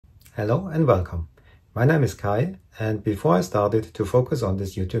Hello and welcome. My name is Kai, and before I started to focus on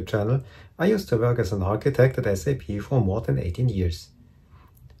this YouTube channel, I used to work as an architect at SAP for more than 18 years.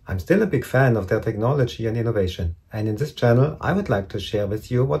 I'm still a big fan of their technology and innovation, and in this channel I would like to share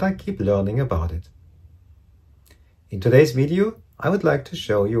with you what I keep learning about it. In today's video, I would like to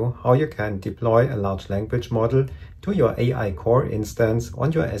show you how you can deploy a large language model to your AI Core instance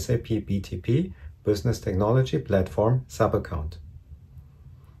on your SAP BTP Business Technology Platform sub-account.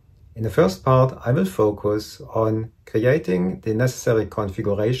 In the first part, I will focus on creating the necessary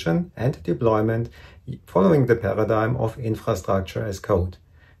configuration and deployment following the paradigm of infrastructure as code.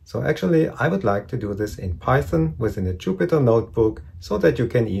 So actually, I would like to do this in Python within a Jupyter notebook so that you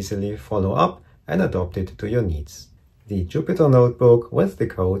can easily follow up and adopt it to your needs. The Jupyter notebook with the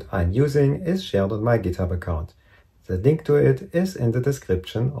code I'm using is shared on my GitHub account. The link to it is in the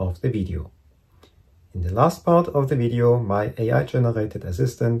description of the video. In the last part of the video, my AI-generated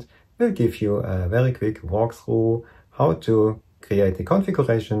assistant will give you a very quick walkthrough how to create the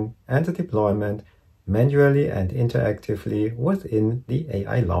configuration and the deployment manually and interactively within the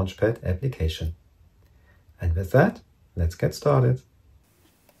AI Launchpad application. And with that, let's get started.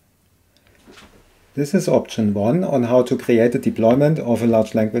 This is option 1 on how to create a deployment of a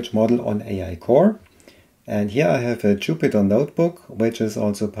large language model on AI Core. And here I have a Jupyter notebook, which is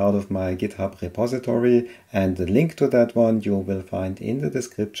also part of my GitHub repository, and the link to that one you will find in the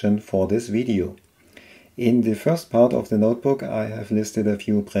description for this video. In the first part of the notebook I have listed a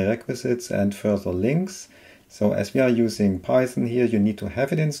few prerequisites and further links. So as we are using Python here, you need to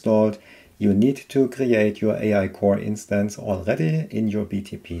have it installed. You need to create your AI Core instance already in your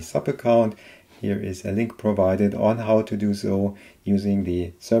BTP sub-account. Here is a link provided on how to do so using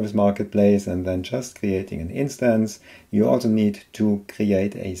the service marketplace and then just creating an instance. You also need to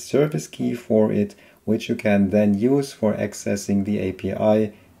create a service key for it, which you can then use for accessing the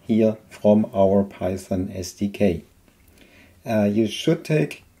API here from our Python SDK. You should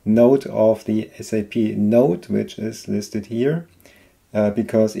take note of the SAP node, which is listed here,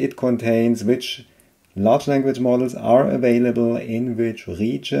 because it contains which large language models are available in which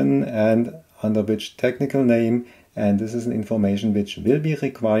region and under which technical name, and this is information which will be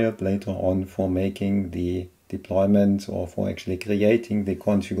required later on for making the deployment or for actually creating the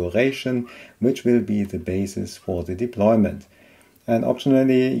configuration, which will be the basis for the deployment. And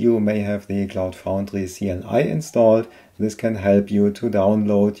optionally, you may have the Cloud Foundry CLI installed. This can help you to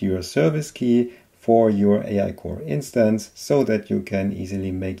download your service key for your AI Core instance so that you can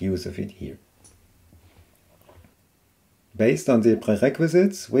easily make use of it here. Based on the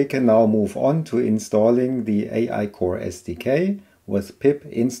prerequisites, we can now move on to installing the AI Core SDK with pip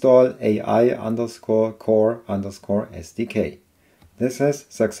install AI_core_SDK. This has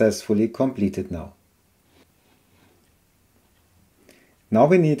successfully completed now. Now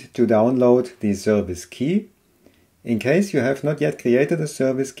we need to download the service key. In case you have not yet created a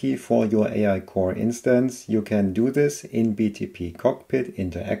service key for your AI Core instance, you can do this in BTP Cockpit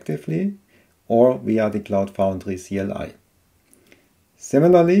interactively or via the Cloud Foundry CLI.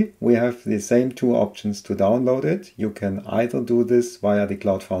 Similarly, we have the same two options to download it. You can either do this via the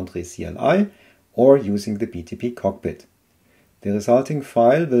Cloud Foundry CLI or using the BTP Cockpit. The resulting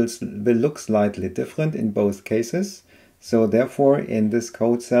file will look slightly different in both cases. So therefore, in this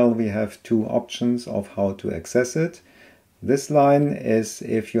code cell, we have two options of how to access it. This line is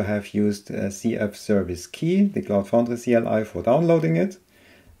if you have used a CF service key, the Cloud Foundry CLI, for downloading it.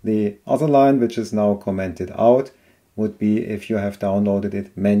 The other line, which is now commented out, would be if you have downloaded it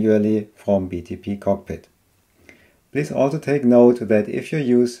manually from BTP Cockpit. Please also take note that if you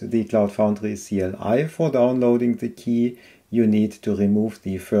use the Cloud Foundry CLI for downloading the key, you need to remove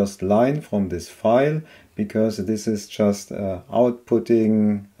the first line from this file, because this is just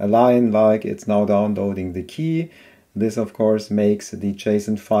outputting a line like it's now downloading the key. This of course makes the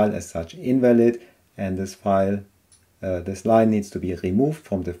JSON file as such invalid, and this line needs to be removed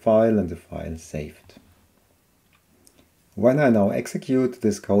from the file and the file saved. When I now execute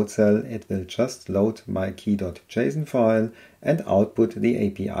this code cell, it will just load my key.json file and output the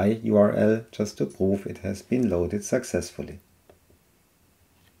API URL just to prove it has been loaded successfully.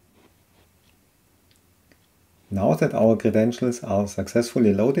 Now that our credentials are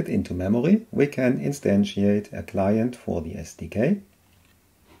successfully loaded into memory, we can instantiate a client for the SDK.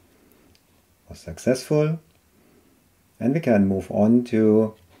 Was successful. And we can move on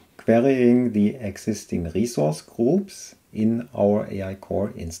to querying the existing resource groups in our AI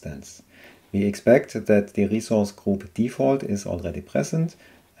Core instance. We expect that the resource group default is already present,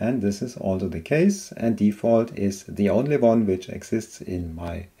 and this is also the case, and default is the only one which exists in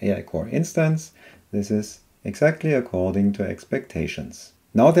my AI Core instance. This is exactly according to expectations.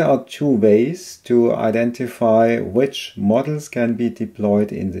 Now there are two ways to identify which models can be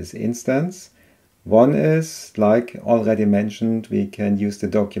deployed in this instance. One is, like already mentioned, we can use the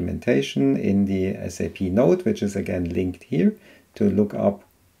documentation in the SAP node, which is again linked here, to look up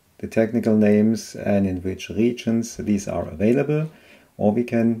the technical names and in which regions these are available. Or we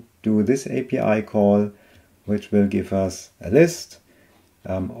can do this API call, which will give us a list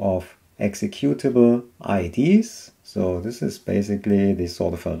of executable IDs. So this is basically the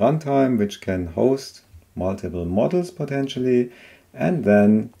sort of a runtime which can host multiple models potentially, and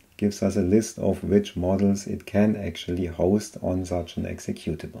then gives us a list of which models it can actually host on such an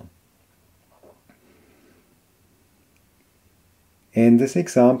executable. In this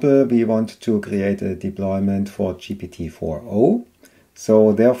example, we want to create a deployment for GPT-4o.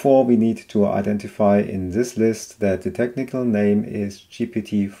 So therefore, we need to identify in this list that the technical name is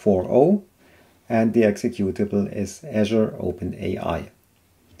GPT-4o and the executable is Azure OpenAI.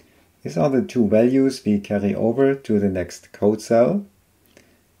 These are the two values we carry over to the next code cell,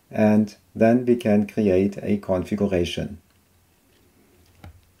 and then we can create a configuration.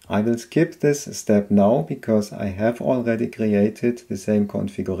 I will skip this step now because I have already created the same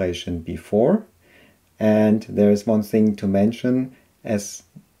configuration before, and there is one thing to mention. As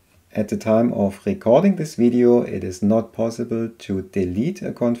at the time of recording this video, it is not possible to delete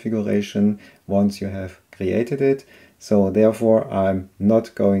a configuration once you have created it. So therefore, I'm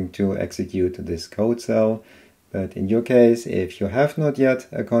not going to execute this code cell. But in your case, if you have not yet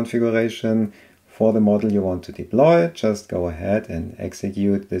a configuration for the model you want to deploy, just go ahead and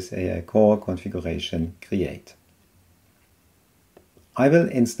execute this AI Core configuration create. I will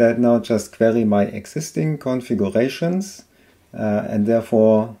instead now just query my existing configurations and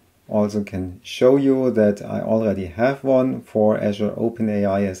therefore also can show you that I already have one for Azure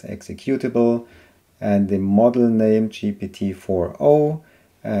OpenAI as executable, and the model name GPT-4o,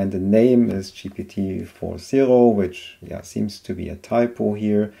 and the name is GPT-40, which seems to be a typo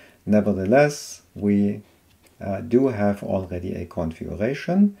here. Nevertheless, we do have already a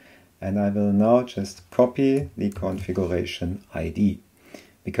configuration, and I will now just copy the configuration ID,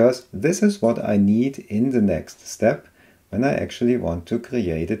 because this is what I need in the next step when I actually want to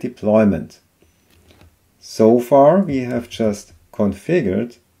create a deployment. So far, we have just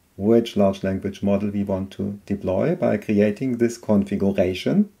configured which large language model we want to deploy by creating this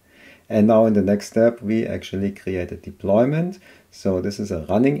configuration. And now in the next step, we actually create a deployment. So this is a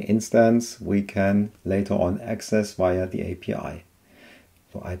running instance we can later on access via the API.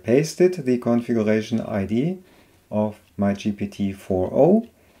 So I pasted the configuration ID of my GPT-4o,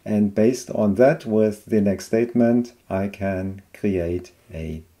 and based on that, with the next statement, I can create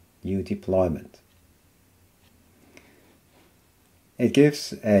a new deployment. It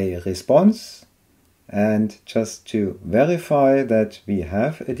gives a response, and just to verify that we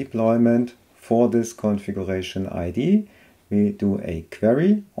have a deployment for this configuration ID, we do a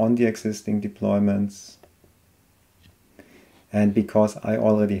query on the existing deployments. And because I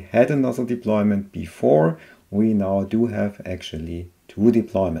already had another deployment before, we now do have actually two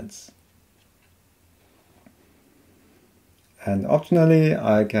deployments. And optionally,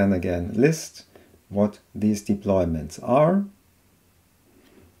 I can again list what these deployments are.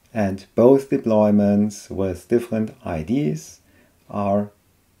 And both deployments with different IDs are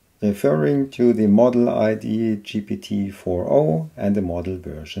referring to the model ID GPT-4o and the model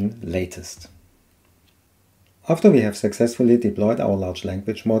version latest. After we have successfully deployed our large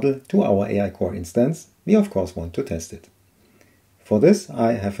language model to our AI Core instance, we of course want to test it. For this,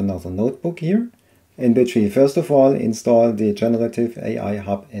 I have another notebook here, in which we first of all install the Generative AI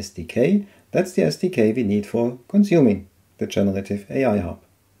Hub SDK. That's the SDK we need for consuming the Generative AI Hub.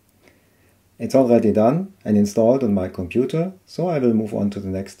 It's already done and installed on my computer, so I will move on to the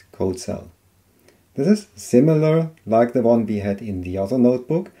next code cell. This is similar like the one we had in the other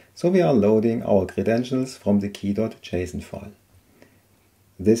notebook, so we are loading our credentials from the key.json file.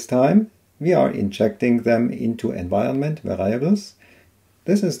 This time we are injecting them into environment variables.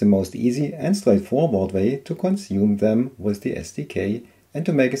 This is the most easy and straightforward way to consume them with the SDK and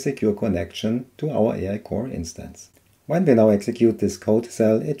to make a secure connection to our AI Core instance. When we now execute this code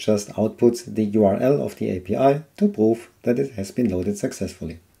cell, it just outputs the URL of the API to prove that it has been loaded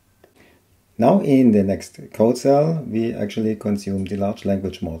successfully. Now in the next code cell, we actually consume the large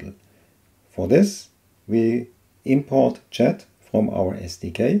language model. For this, we import chat from our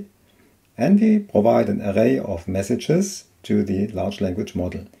SDK, and we provide an array of messages to the large language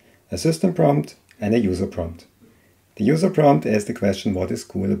model, a system prompt and a user prompt. The user prompt is the question, what is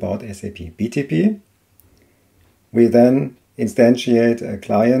cool about SAP BTP? We then instantiate a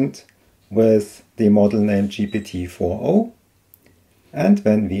client with the model name GPT-4o, and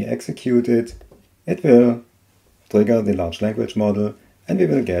when we execute it, it will trigger the large language model and we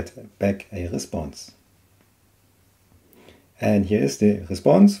will get back a response. And here is the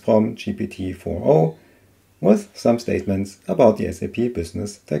response from GPT-4o with some statements about the SAP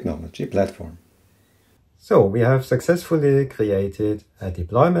Business Technology Platform. So we have successfully created a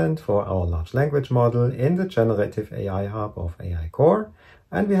deployment for our large language model in the Generative AI Hub of AI Core,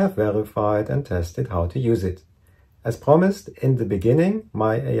 and we have verified and tested how to use it. As promised in the beginning,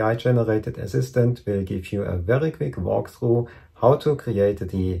 my AI-generated assistant will give you a very quick walkthrough how to create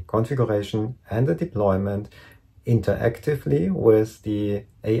the configuration and the deployment interactively with the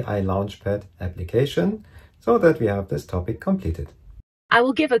AI Launchpad application, so that we have this topic completed. I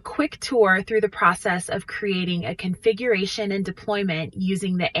will give a quick tour through the process of creating a configuration and deployment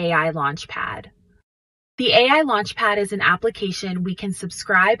using the AI Launchpad. The AI Launchpad is an application we can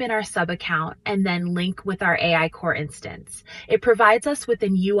subscribe in our sub-account and then link with our AI Core instance. It provides us with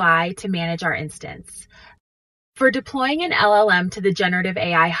an UI to manage our instance. For deploying an LLM to the Generative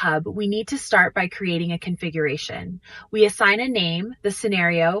AI Hub, we need to start by creating a configuration. We assign a name, the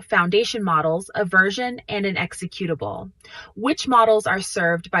scenario, foundation models, a version, and an executable. Which models are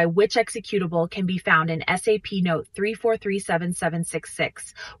served by which executable can be found in SAP Note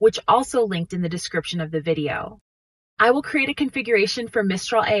 3437766, which also linked in the description of the video. I will create a configuration for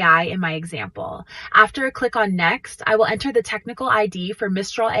Mistral AI in my example. After a click on Next, I will enter the technical ID for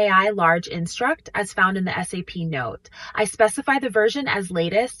Mistral AI Large Instruct as found in the SAP note. I specify the version as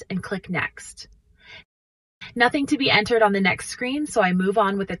latest and click Next. Nothing to be entered on the next screen, so I move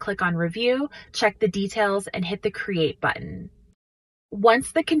on with a click on Review, check the details, and hit the Create button.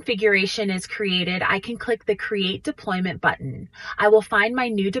 Once the configuration is created, I can click the Create Deployment button. I will find my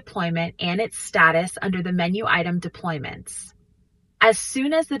new deployment and its status under the menu item Deployments. As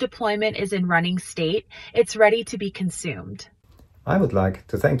soon as the deployment is in running state, it's ready to be consumed. I would like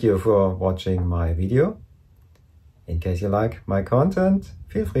to thank you for watching my video. In case you like my content,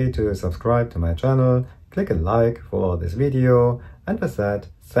 feel free to subscribe to my channel, click a like for this video, and with that,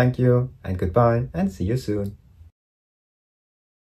 thank you and goodbye and see you soon.